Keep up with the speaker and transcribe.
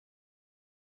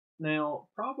Now,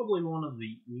 probably one of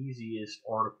the easiest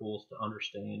articles to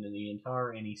understand in the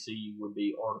entire NEC would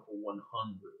be Article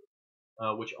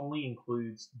 100, which only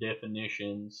includes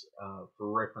definitions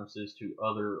for references to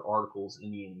other articles in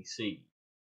the NEC.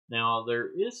 Now, there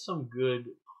is some good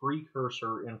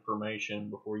precursor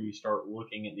information before you start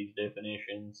looking at these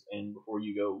definitions and before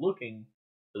you go looking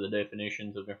for the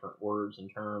definitions of different words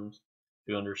and terms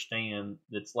to understand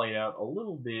that's laid out a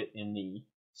little bit in the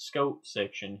scope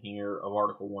section here of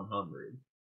Article 100.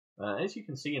 As you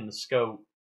can see in the scope,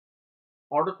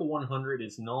 Article 100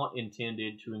 is not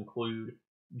intended to include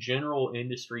general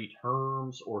industry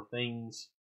terms or things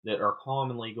that are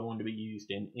commonly going to be used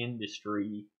in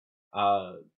industry,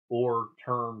 or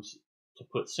terms, to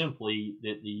put simply,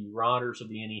 that the writers of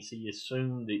the NEC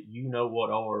assume that you know what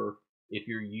are if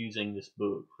you're using this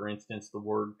book. For instance, the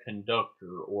word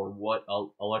conductor, or what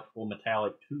electrical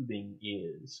metallic tubing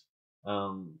is,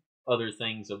 other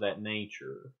things of that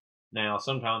nature. Now,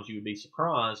 sometimes you would be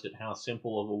surprised at how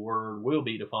simple of a word will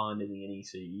be defined in the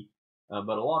NEC,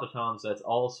 but a lot of times that's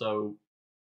also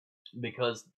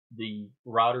because the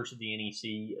writers of the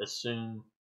NEC assume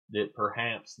that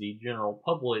perhaps the general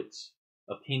public's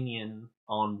opinion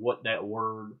on what that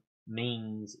word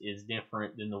means is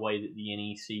different than the way that the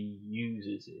NEC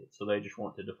uses it, so they just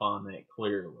want to define that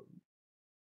clearly.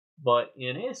 But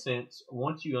in essence,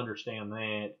 once you understand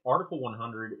that, Article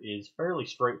 100 is fairly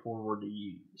straightforward to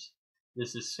use.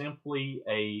 This is simply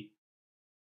a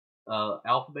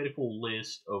alphabetical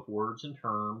list of words and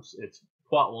terms. It's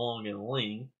quite long in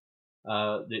length,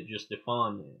 that just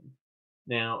define them.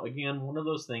 Now, again, one of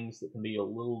those things that can be a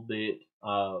little bit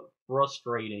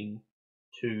frustrating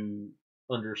to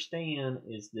understand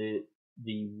is that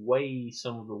the way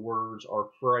some of the words are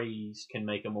phrased can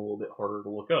make them a little bit harder to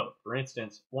look up. For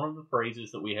instance, one of the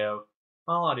phrases that we have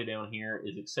highlighted down here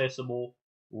is accessible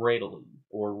readily,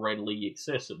 or readily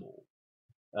accessible.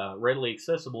 Readily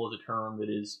accessible is a term that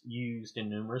is used in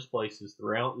numerous places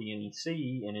throughout the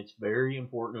NEC, and it's very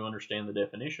important to understand the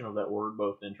definition of that word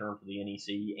both in terms of the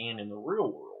NEC and in the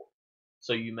real world.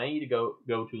 So you may go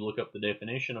to look up the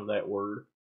definition of that word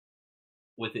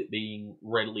with it being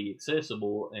readily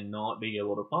accessible and not be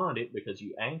able to find it, because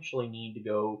you actually need to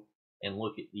go and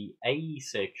look at the A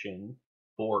section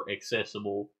for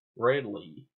accessible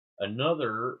readily.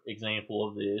 Another example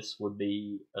of this would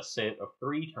be a set of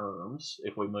three terms.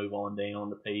 If we move on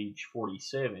down to page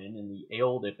 47 in the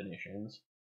L definitions,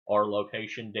 are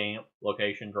location damp,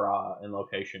 location dry, and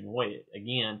location wet.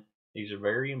 Again, these are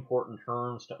very important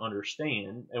terms to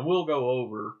understand, and we'll go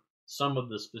over some of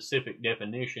the specific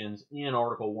definitions in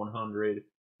Article 100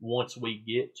 once we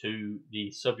get to the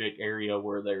subject area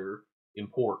where they're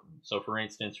important. So, for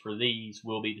instance, for these,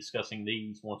 we'll be discussing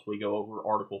these once we go over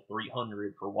Article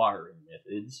 300 for wiring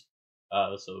methods.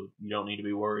 So you don't need to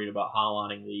be worried about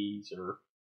highlighting these or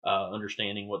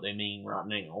understanding what they mean right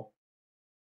now.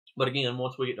 But again,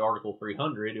 once we get to Article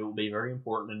 300, it will be very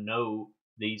important to know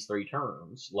these three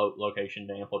terms: location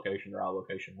damp, location dry,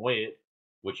 location wet,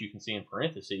 which you can see in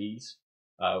parentheses.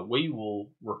 We will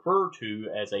refer to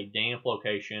as a damp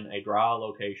location, a dry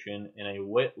location, and a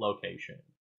wet location.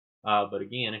 But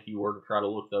again, if you were to try to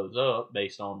look those up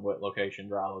based on wet location,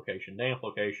 dry location, damp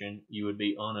location, you would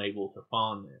be unable to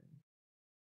find them.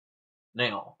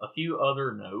 Now, a few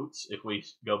other notes, if we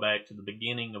go back to the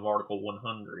beginning of Article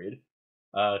 100,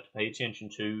 to pay attention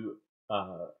to,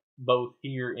 both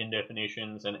here in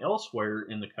definitions and elsewhere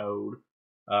in the code,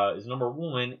 is number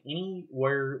one,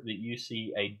 anywhere that you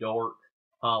see a dark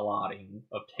highlighting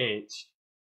of text,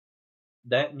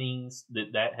 that means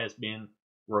that that has been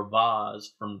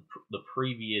revised from the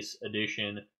previous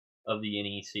edition of the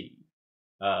NEC.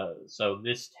 So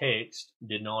this text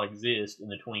did not exist in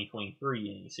the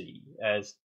 2023 NEC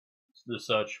as the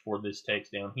such for this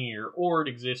text down here, or it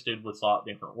existed with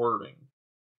slightly different wording.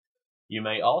 You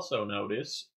may also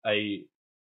notice a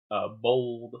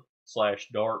bold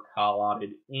 / dark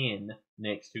highlighted N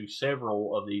next to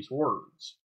several of these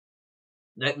words.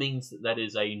 That means that that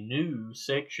is a new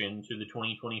section to the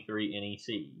 2023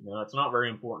 NEC. Now, it's not very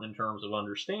important in terms of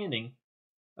understanding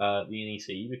the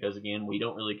NEC, because, again, we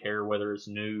don't really care whether it's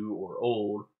new or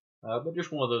old, but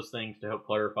just one of those things to help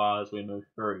clarify as we move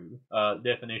through.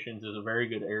 Definitions is a very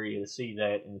good area to see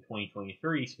that in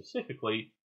 2023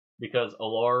 specifically, because a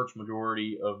large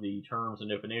majority of the terms and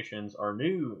definitions are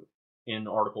new in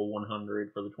Article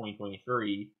 100 for the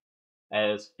 2023,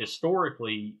 as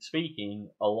historically speaking,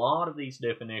 a lot of these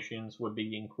definitions would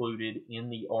be included in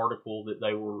the article that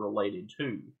they were related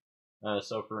to.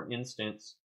 So, for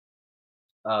instance,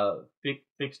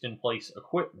 fixed in place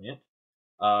equipment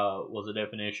was a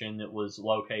definition that was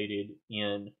located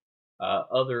in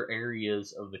other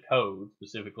areas of the code.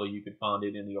 Specifically, you could find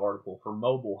it in the article for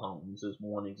mobile homes as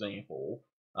one example,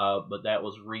 but that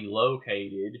was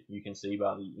relocated, you can see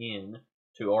by the N,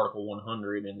 to Article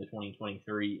 100 in the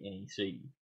 2023 NEC.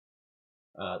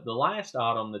 The last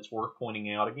item that's worth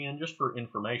pointing out, again, just for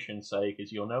information's sake,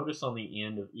 is you'll notice on the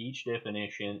end of each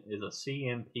definition is a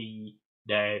CMP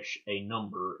dash a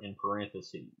number in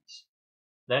parentheses.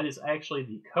 That is actually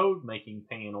the code making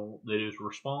panel that is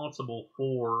responsible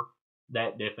for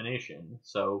that definition.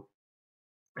 So,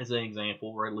 as an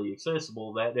example, readily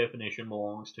accessible, that definition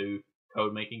belongs to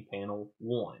code making panel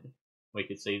 1. We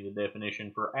could see the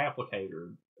definition for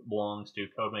applicator belongs to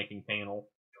code making panel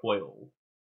 12.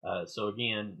 So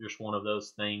again, just one of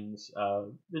those things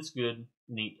that's good,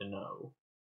 neat to know.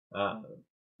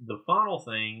 The final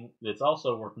thing that's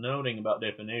also worth noting about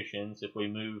definitions, if we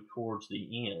move towards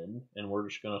the end, and we're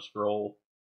just going to scroll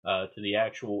to the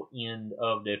actual end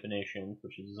of definitions,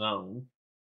 which is zone,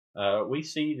 we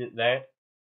see that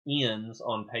ends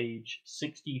on page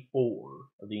 64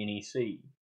 of the NEC.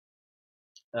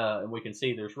 And we can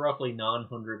see there's roughly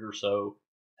 900 or so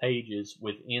pages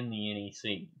within the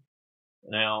NEC.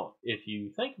 Now, if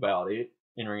you think about it,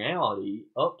 in reality,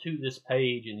 up to this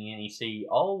page in the NEC,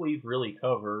 all we've really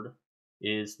covered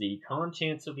is the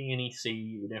contents of the NEC,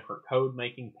 the different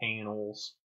code-making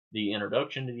panels, the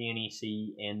introduction to the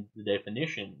NEC, and the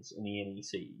definitions in the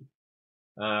NEC.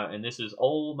 And this is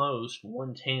almost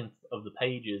 1/10 of the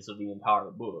pages of the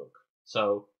entire book.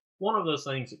 So, one of those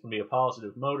things that can be a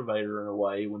positive motivator in a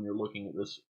way when you're looking at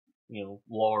this,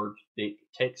 large, thick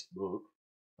textbook,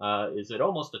 is that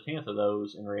almost 1/10 of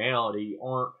those in reality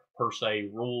aren't per se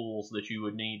rules that you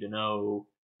would need to know,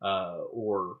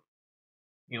 or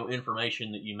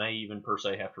information that you may even per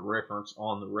se have to reference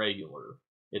on the regular.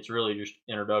 It's really just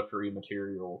introductory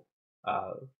material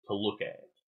to look at.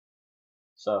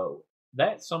 So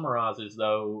that summarizes,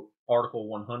 though, Article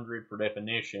 100 for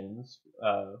definitions.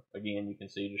 Again, you can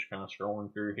see just kind of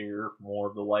scrolling through here, more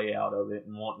of the layout of it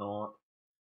and whatnot.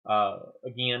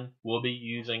 Again, we'll be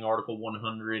using Article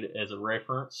 100 as a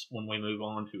reference when we move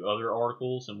on to other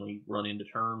articles and we run into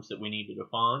terms that we need to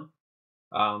define.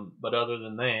 But other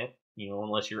than that,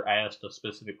 unless you're asked a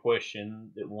specific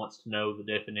question that wants to know the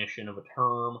definition of a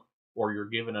term, or you're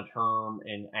given a term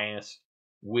and asked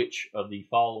which of the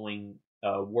following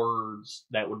words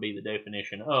that would be the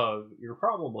definition of, you're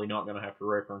probably not going to have to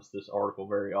reference this article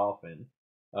very often.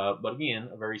 But again,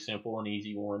 a very simple and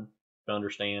easy one to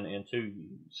understand and to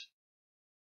use.